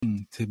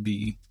to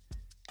be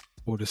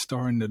or to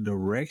start in the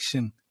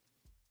direction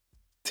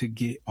to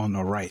get on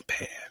the right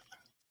path?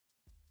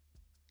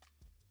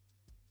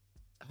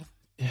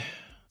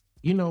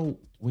 You know,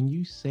 when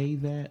you say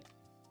that,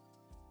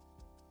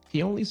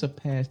 he only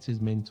surpassed his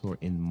mentor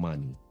in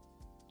money,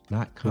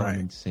 not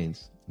common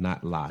sense,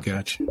 not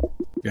logic.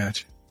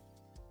 Gotcha.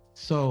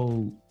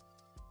 So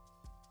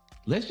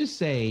let's just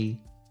say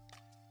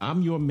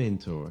I'm your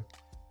mentor,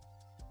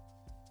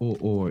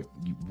 or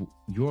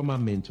you're my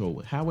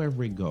mentor,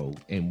 however it go,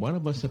 and one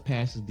of us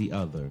surpasses the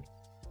other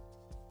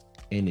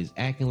and is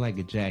acting like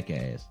a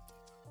jackass.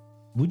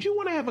 Would you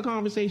want to have a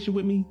conversation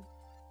with me?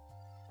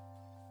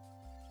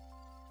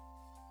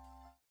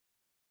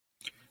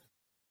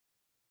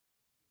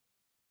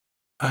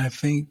 I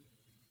think,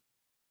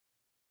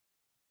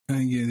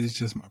 and again, it's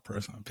just my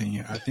personal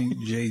opinion. I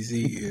think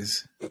Jay-Z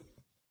is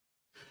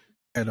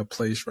at a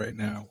place right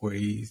now where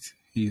he's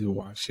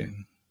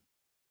watching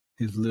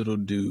his little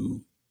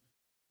dude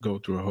go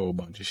through a whole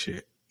bunch of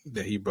shit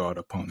that he brought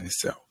upon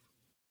himself.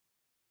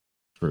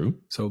 True.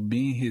 So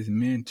being his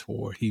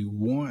mentor, he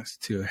wants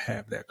to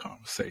have that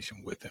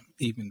conversation with him,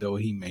 even though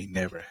he may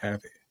never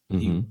have it. Mm-hmm.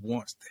 He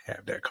wants to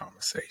have that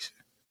conversation.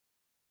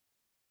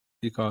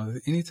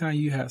 Because anytime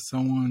you have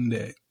someone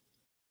that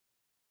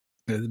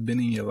has been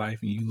in your life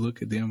and you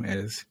look at them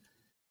as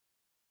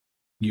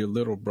your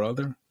little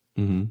brother,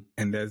 and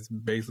that's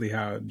basically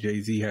how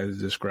Jay-Z has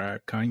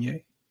described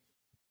Kanye,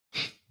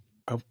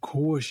 of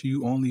course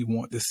you only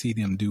want to see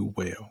them do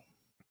well.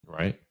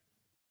 Right.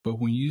 But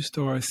when you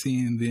start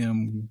seeing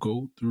them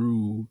go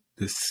through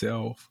the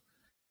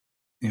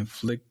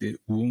self-inflicted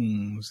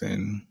wounds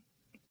and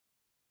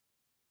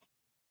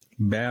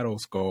battle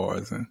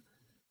scars and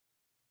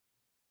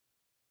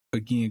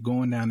again,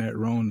 going down that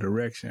wrong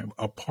direction,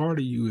 a part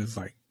of you is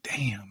like,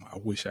 damn, I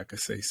wish I could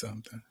say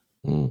something.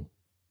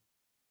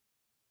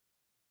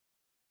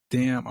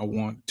 Damn, I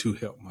want to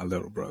help my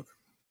little brother.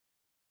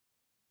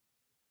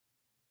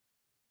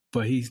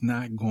 But he's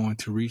not going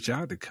to reach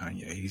out to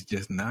Kanye. He's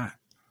just not.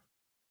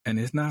 And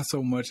it's not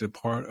so much a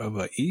part of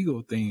an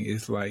ego thing.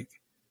 It's like,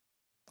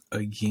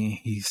 again,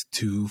 he's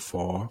too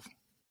far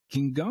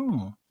fucking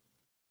gone.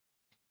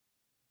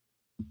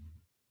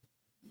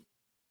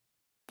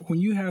 When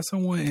you have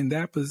someone in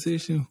that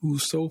position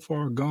who's so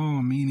far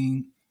gone,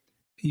 meaning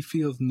he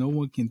feels no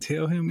one can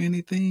tell him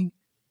anything.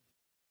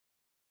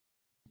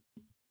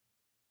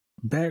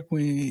 Back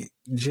when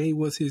Jay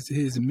was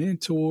his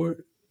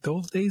mentor,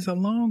 those days are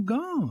long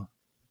gone.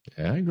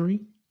 Yeah, I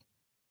agree.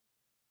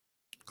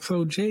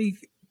 So Jay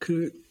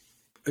could,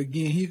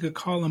 again, he could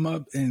call him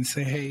up and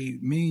say, hey,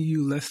 me and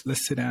you, let's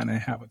sit down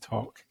and have a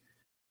talk.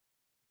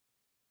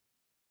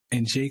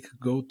 And Jay could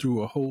go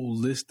through a whole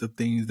list of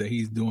things that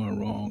he's doing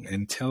wrong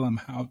and tell him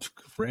how to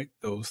correct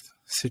those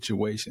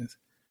situations.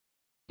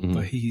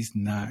 But he's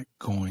not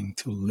going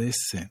to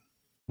listen.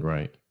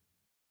 Right.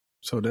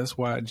 So that's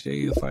why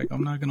Jay is like,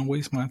 I'm not going to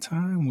waste my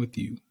time with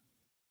you.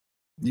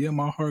 Yeah,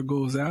 my heart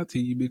goes out to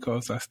you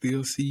because I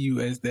still see you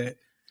as that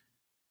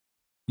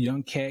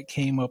young cat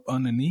came up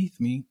underneath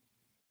me.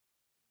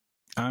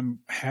 I'm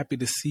happy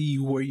to see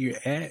you where you're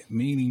at,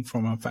 meaning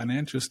from a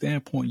financial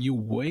standpoint, you're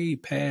way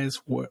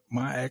past what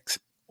my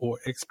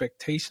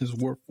expectations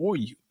were for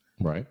you.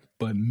 Right.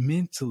 But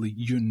mentally,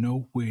 you're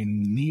nowhere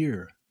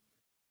near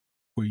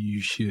where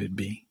you should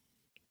be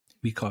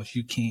because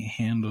you can't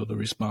handle the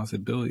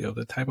responsibility of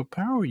the type of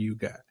power you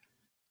got.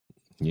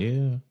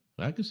 Yeah,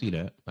 I can see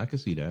that.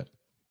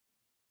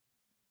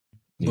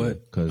 Yeah,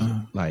 But because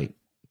like,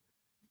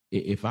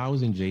 if I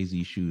was in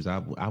Jay-Z's shoes, I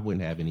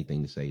wouldn't have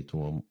anything to say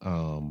to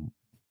him.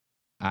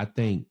 I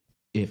think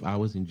if I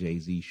was in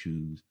Jay-Z's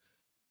shoes,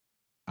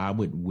 I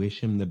would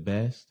wish him the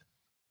best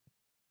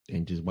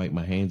and just wipe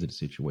my hands of the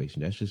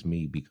situation. That's just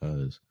me,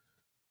 because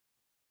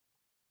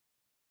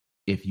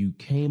if you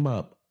came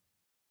up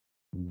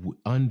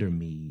under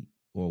me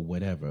or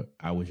whatever,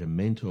 I was your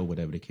mentor,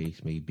 whatever the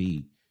case may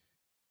be,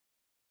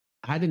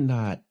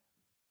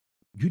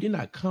 you did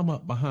not come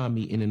up behind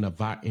me in an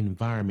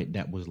environment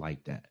that was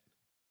like that.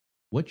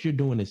 What you're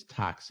doing is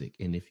toxic.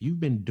 And if you've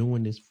been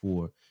doing this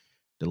for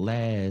the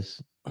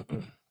last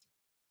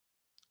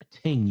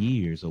 10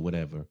 years or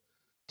whatever,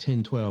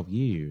 10, 12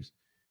 years,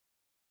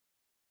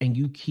 and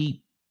you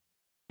keep,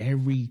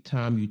 every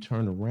time you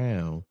turn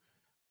around,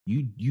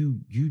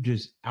 you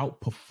just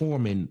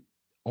outperforming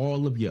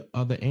all of your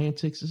other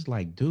antics. It's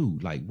like,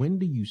 dude, like, when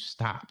do you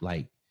stop?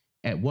 Like,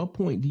 at what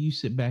point do you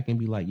sit back and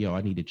be like, yo,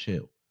 I need to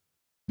chill?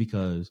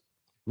 Because,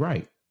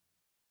 right,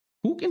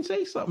 who can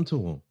say something to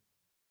him?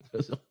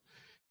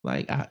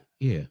 Like, I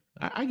get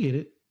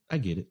it. I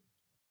get it.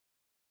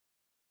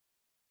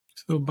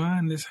 So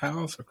buying this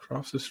house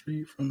across the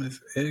street from his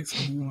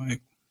ex, I'm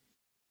like,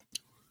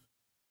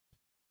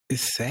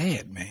 it's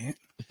sad, man.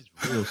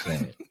 It's real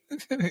sad.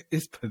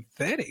 It's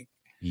pathetic.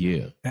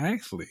 Yeah.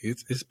 Actually,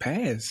 it's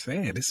past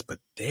sad. It's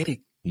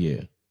pathetic.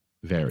 Yeah.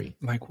 Very.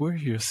 Like,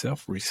 where's your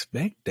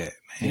self-respect at,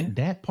 man?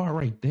 That part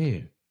right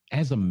there.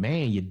 As a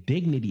man, your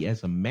dignity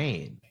as a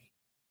man.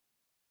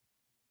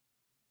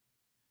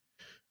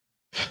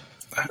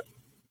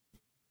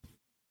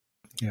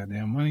 Yeah,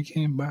 damn, money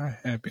can't buy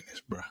happiness,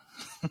 bro.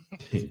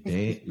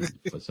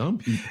 For some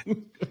people,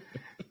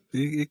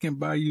 it can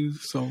buy you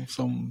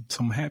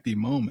some happy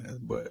moments,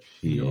 but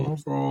your yeah,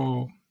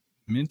 overall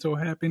mental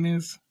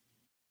happiness,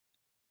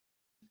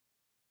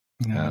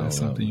 that's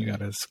something you got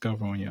to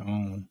discover on your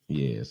own.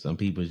 Yeah, some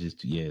people just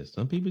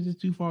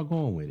too far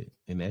going with it,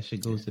 and that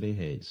shit goes to their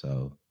head.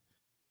 So,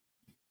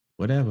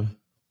 whatever.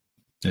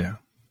 Yeah.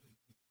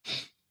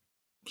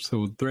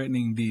 So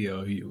threatening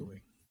DL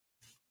Hughley.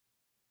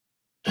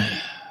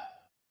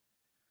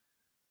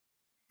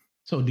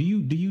 So do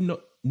you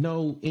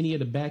know any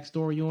of the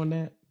backstory on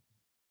that?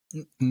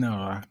 No,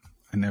 I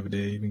never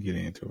did even get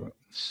into it.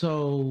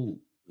 So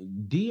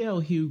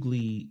DL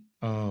Hughley,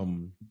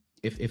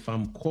 if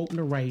I'm quoting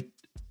the right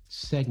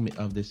segment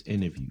of this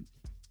interview,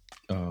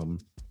 DL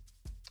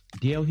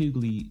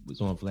Hughley was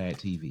on Vlad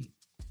TV,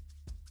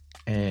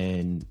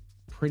 and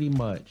pretty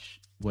much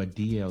what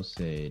DL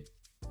said,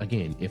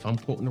 again, if I'm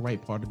quoting the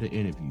right part of the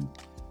interview,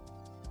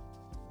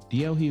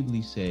 DL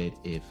Hughley said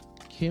if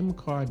Kim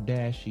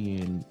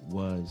Kardashian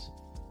was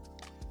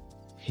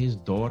his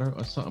daughter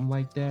or something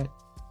like that,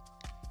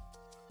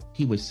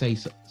 he would say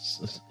something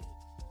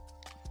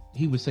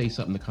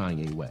to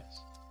Kanye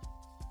West.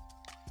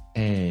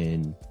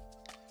 And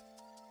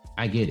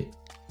I get it.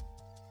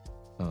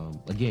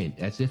 Again,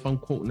 as if I'm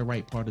quoting the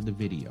right part of the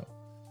video.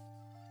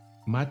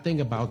 My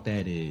thing about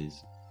that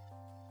is,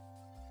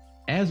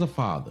 as a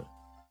father,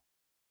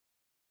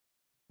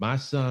 my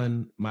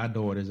son, my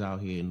daughter's out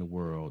here in the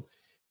world,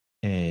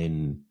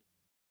 and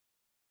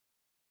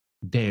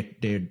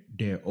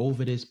they're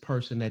over this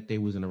person that they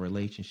was in a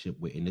relationship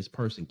with, and this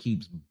person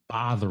keeps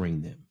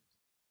bothering them.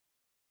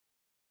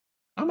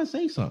 I'm gonna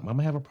say something. I'm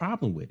gonna have a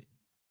problem with it,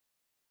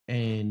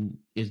 and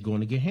it's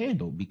going to get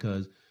handled,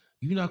 because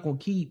you're not gonna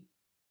keep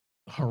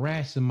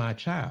harassing my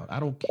child. I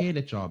don't care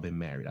that y'all been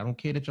married. I don't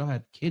care that y'all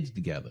have kids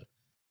together.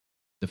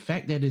 The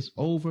fact that it's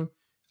over,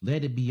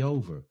 let it be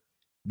over.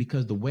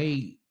 Because the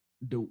way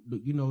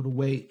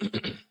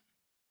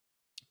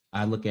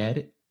I look at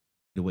it,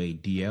 the way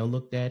DL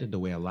looked at it, the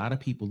way a lot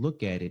of people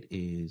look at it,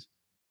 is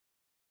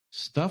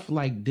stuff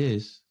like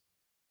this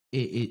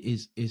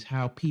is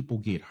how people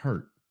get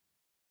hurt.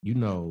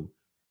 You're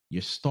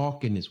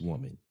stalking this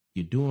woman.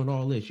 You're doing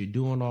all this. You're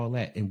doing all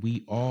that. And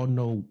we all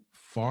know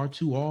far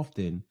too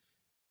often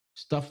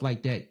stuff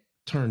like that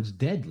turns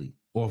deadly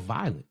or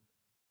violent.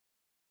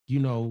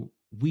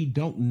 We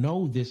don't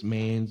know this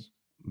man's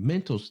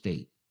mental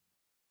state.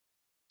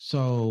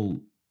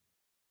 So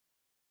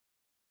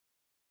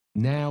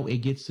now it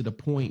gets to the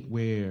point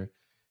where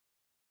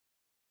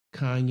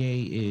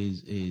Kanye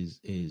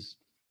is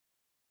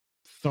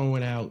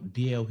throwing out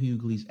DL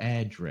Hughley's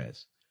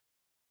address,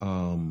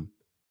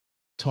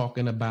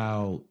 talking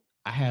about,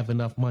 I have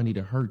enough money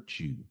to hurt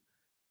you,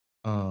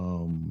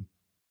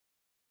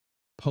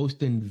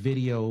 posting the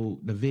video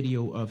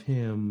of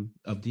DL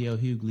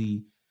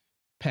Hughley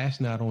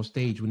passing out on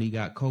stage when he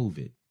got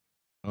COVID,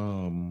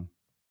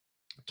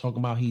 talking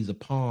about he's a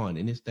pawn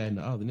and this, that, and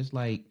the other. And it's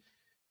like,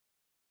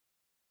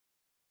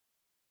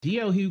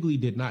 DL Hughley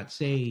did not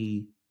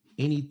say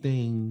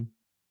anything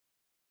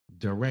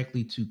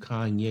directly to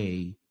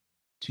Kanye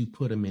to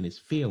put him in his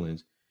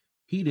feelings.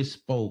 He just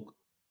spoke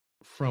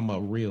from a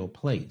real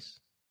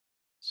place.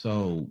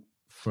 So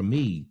for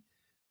me,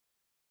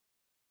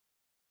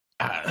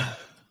 I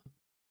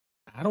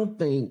don't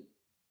think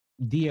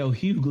DL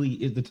Hughley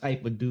is the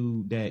type of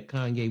dude that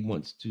Kanye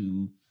wants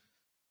to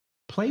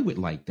play with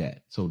like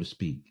that, so to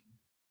speak.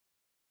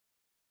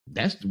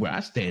 That's where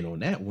I stand on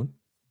that one.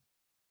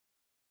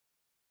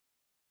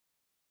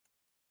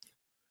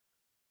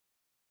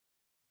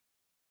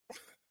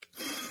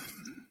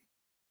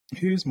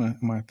 Here's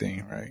my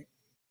thing, right?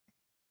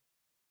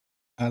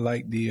 I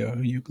like DL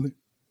Hughley.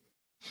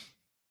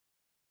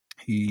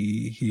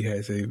 He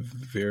has a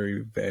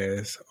very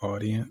vast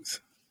audience.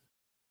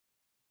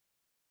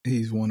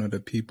 He's one of the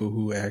people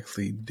who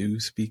actually do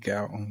speak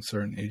out on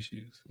certain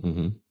issues.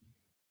 Mm-hmm.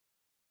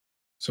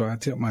 So I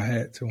tip my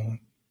hat to him.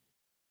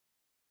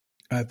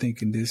 I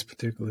think in this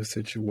particular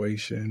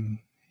situation,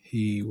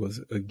 he was,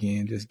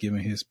 again, just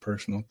giving his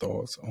personal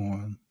thoughts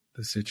on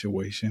the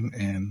situation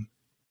and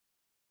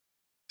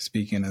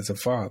speaking as a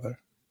father.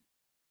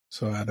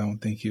 So I don't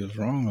think he was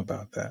wrong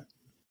about that.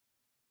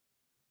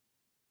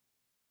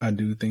 I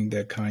do think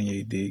that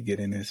Kanye did get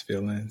in his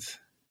feelings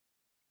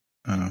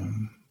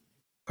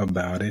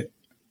about it,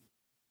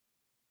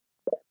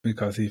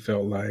 because he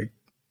felt like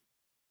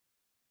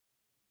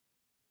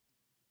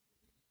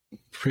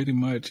pretty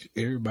much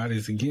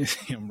everybody's against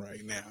him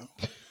right now.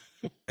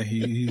 And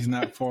he's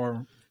not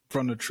far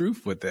from the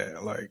truth with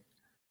that. Like,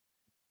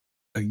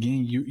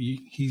 again,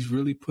 he's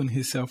really putting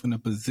himself in a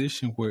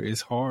position where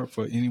it's hard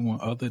for anyone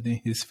other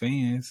than his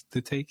fans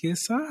to take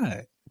his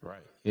side.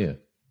 Right. Yeah.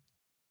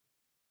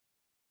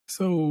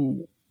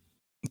 So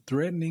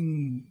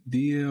threatening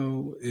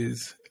DL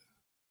is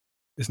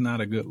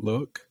not a good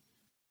look.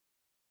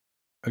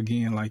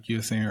 Again, like you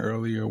were saying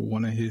earlier,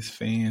 one of his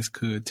fans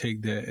could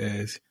take that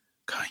as,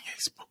 Kanye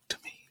spoke to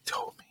me,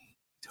 told me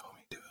to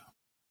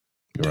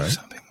do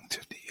something to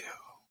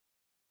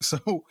DL.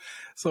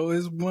 So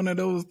it's one of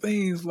those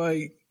things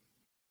like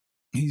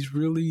he's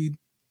being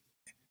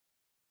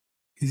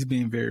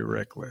very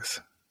reckless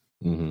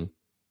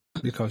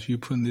because you're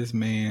putting this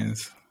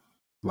man's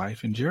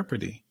life in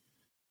jeopardy.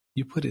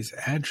 You put his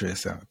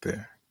address out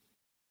there.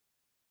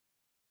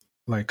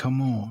 Like,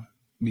 come on.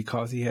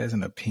 Because he has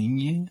an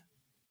opinion?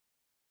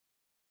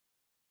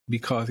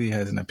 Because he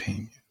has an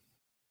opinion.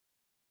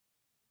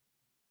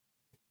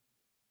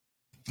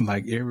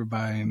 Like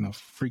everybody in the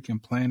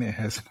freaking planet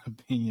has an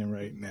opinion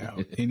right now.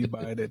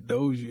 Anybody that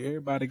knows you,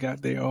 everybody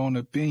got their own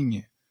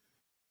opinion.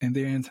 And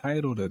they're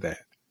entitled to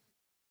that.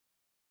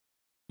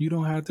 You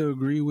don't have to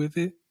agree with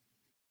it,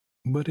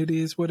 but it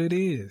is what it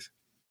is.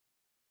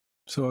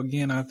 So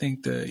again, I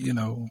think that,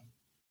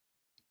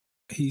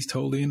 he's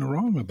totally in the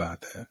wrong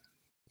about that.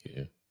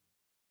 Yeah.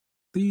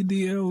 Leave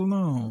DL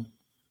alone.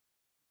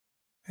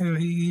 Hell,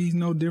 he's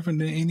no different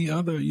than any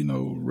other,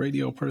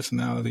 radio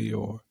personality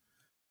or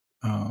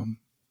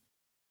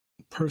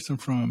person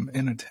from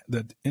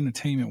the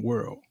entertainment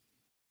world.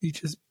 He's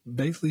just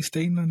basically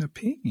stating an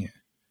opinion.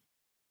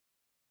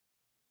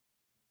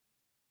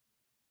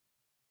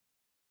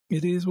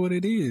 It is what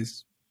it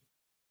is.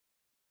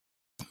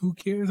 Who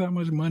cares how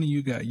much money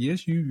you got?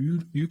 Yes,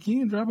 you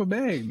can drop a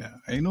bag now.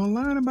 Ain't no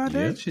lying about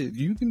that shit.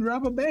 You can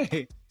drop a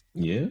bag.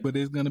 Yeah. But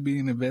there's going to be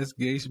an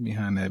investigation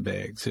behind that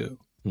bag too.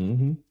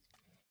 Mm-hmm.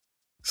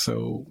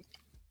 So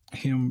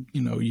him,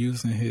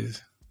 using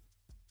his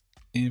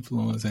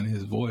influence and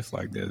his voice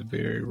like that is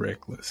very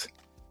reckless.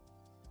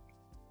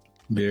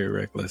 Very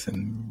reckless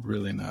and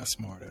really not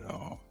smart at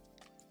all.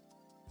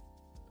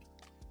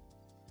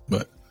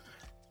 But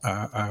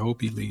I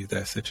hope he leaves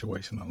that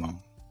situation alone.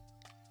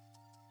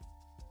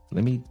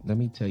 Let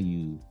me tell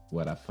you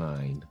what I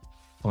find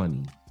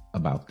funny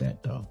about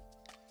that, though.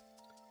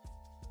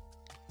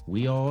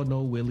 We all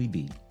know Willie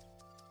D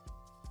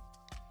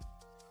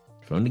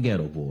from the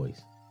Ghetto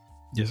Boys.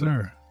 Yes,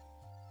 sir.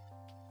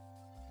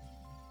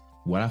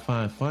 What I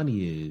find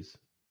funny is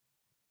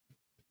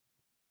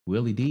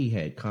Willie D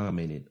had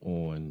commented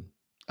on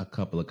a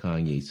couple of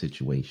Kanye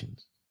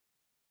situations.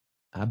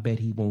 I bet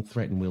he won't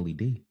threaten Willie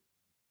D.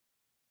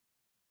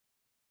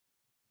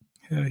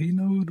 Yeah, he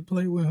know who to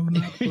play with, who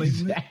not to play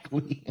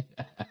exactly.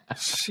 with.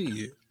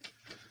 Shit.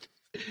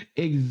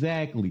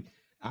 Exactly.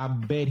 I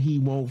bet he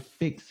won't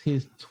fix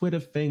his Twitter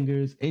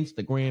fingers,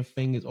 Instagram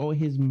fingers, or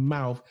his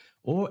mouth,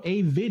 or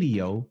a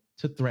video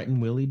to threaten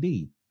Willie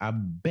D. I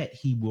bet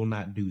he will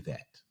not do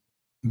that.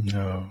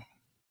 No.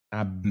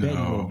 I bet he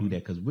won't do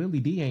that because Willie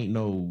D ain't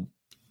no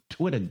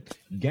Twitter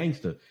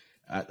gangster.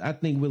 I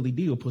think Willie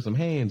D will put some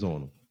hands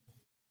on him.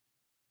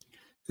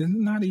 It's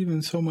not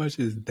even so much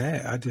as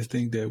that. I just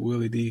think that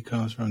Willie D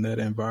comes from that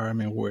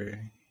environment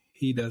where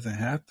he doesn't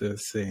have to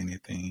say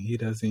anything. He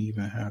doesn't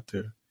even have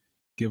to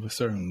give a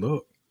certain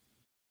look.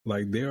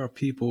 Like there are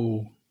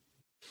people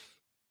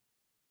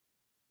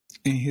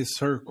in his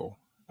circle,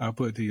 I'll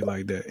put it to you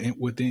like that, and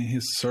within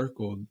his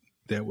circle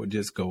that would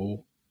just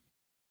go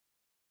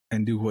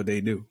and do what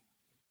they do.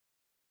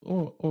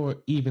 Or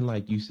even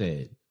like you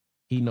said,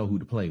 he know who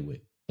to play with.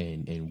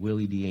 And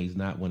Willie D is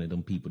not one of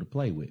them people to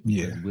play with.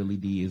 Yeah. Willie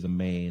D is a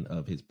man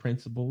of his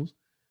principles.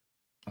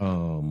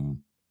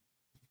 And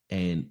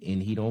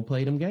he don't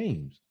play them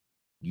games.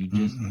 You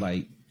just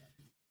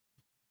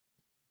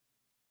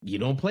you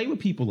don't play with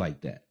people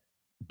like that.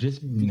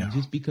 Just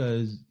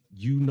because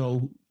you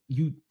know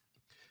who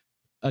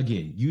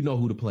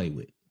to play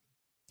with.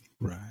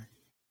 Right.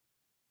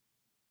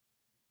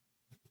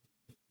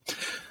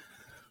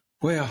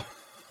 Well,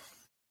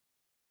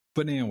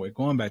 but anyway,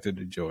 going back to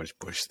the George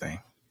Bush thing.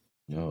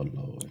 Oh,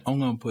 Lord. I'm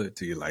going to put it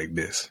to you like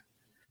this.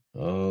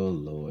 Oh,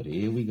 Lord.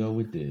 Here we go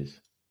with this.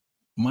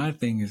 My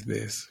thing is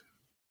this.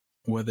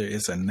 Whether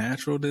it's a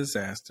natural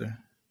disaster,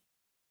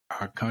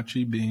 our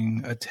country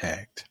being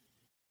attacked,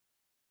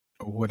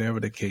 or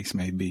whatever the case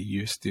may be,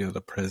 you're still the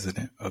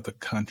president of the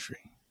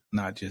country,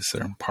 not just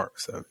certain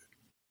parts of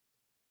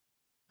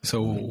it.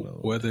 So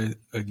whether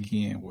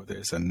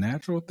it's a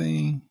natural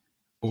thing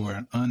or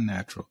an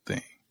unnatural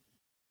thing,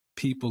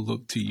 people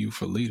look to you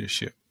for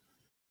leadership.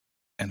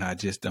 And I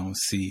just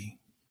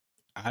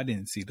I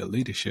didn't see the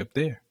leadership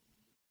there.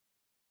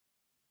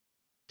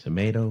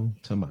 Tomato.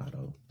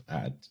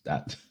 I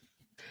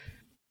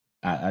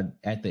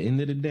at the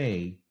end of the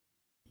day,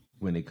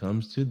 when it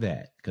comes to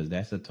that, because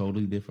that's a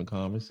totally different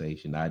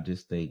conversation, I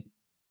just think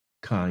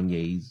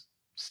Kanye's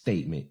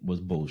statement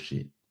was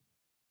bullshit.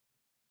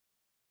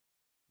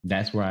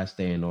 That's where I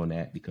stand on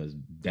that because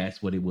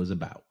that's what it was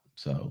about.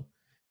 So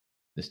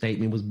the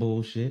statement was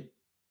bullshit.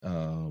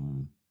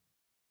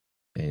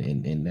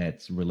 And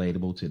that's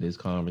relatable to this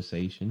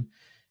conversation.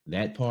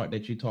 That part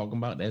that you're talking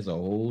about, that's a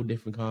whole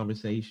different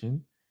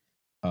conversation.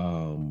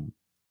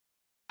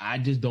 I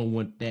just don't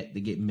want that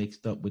to get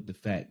mixed up with the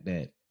fact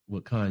that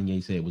what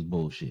Kanye said was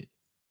bullshit.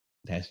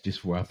 That's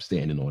just where I'm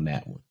standing on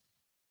that one.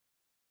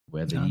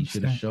 Whether he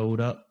should have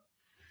showed up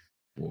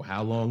or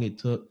how long it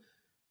took,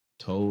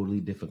 totally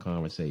different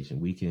conversation.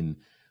 We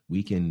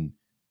can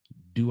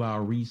do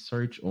our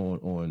research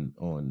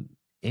on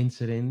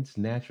incidents,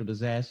 natural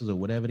disasters, or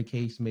whatever the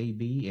case may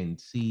be, and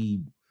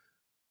see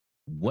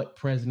what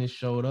president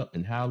showed up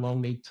and how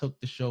long they took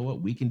to show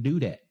up. We can do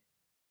that.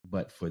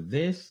 But for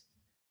this,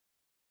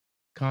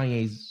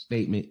 Kanye's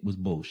statement was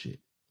bullshit.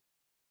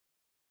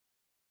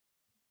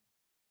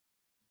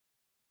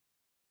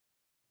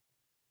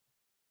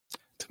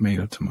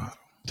 Tomato.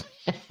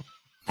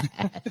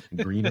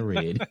 Green or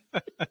red.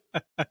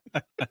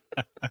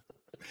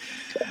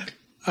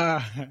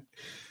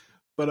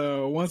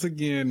 But once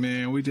again,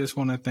 man, we just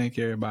want to thank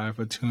everybody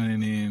for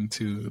tuning in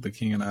to the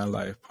King and I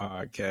Life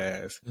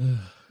podcast.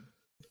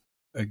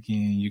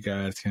 Again, you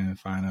guys can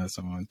find us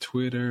on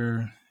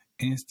Twitter,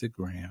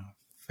 Instagram,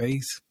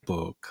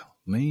 Facebook,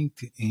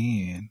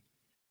 LinkedIn,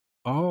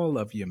 all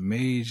of your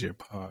major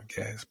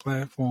podcast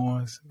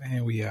platforms.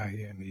 Man, we out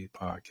here in these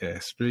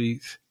podcast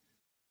streets.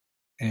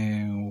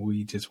 And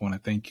we just want to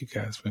thank you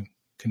guys for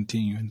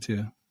continuing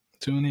to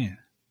tune in.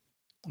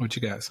 What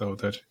you got, Soul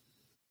Toucher?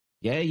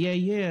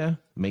 Yeah.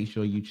 Make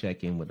sure you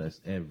check in with us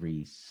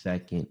every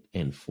second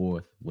and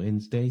fourth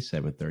Wednesday,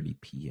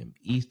 7:30 p.m.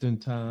 Eastern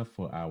time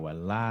for our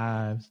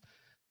lives.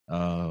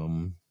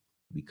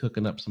 We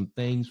cooking up some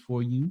things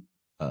for you.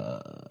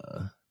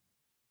 I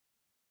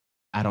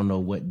don't know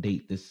what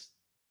date this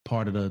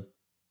part of the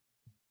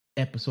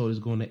episode is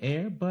going to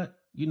air, but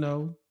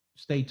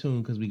stay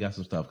tuned because we got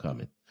some stuff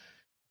coming.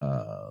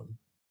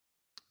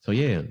 So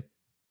yeah,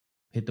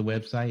 hit the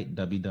website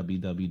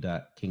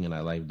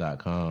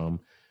www.kinganilife.com.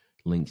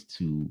 Links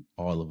to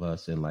all of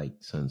us, and like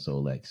Sun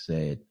Soul X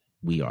said,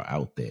 we are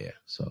out there.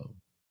 So,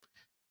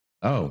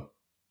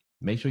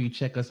 make sure you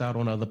check us out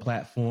on other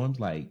platforms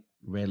like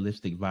Red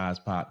Lipstick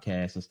Vibes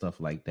podcast and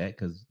stuff like that,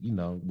 because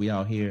we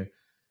out here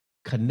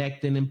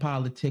connecting and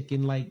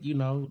politicking like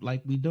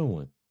we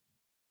doing.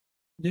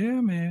 Yeah,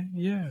 man.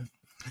 Yeah.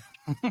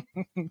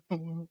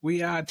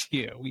 We out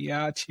here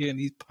in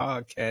these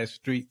podcast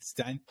streets,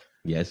 son.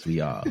 Yes,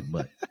 we are.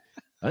 But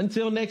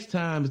until next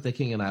time, it's the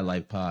King and I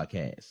Life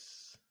podcast.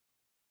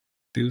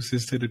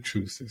 Deuces to the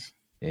truces.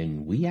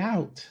 And we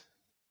out.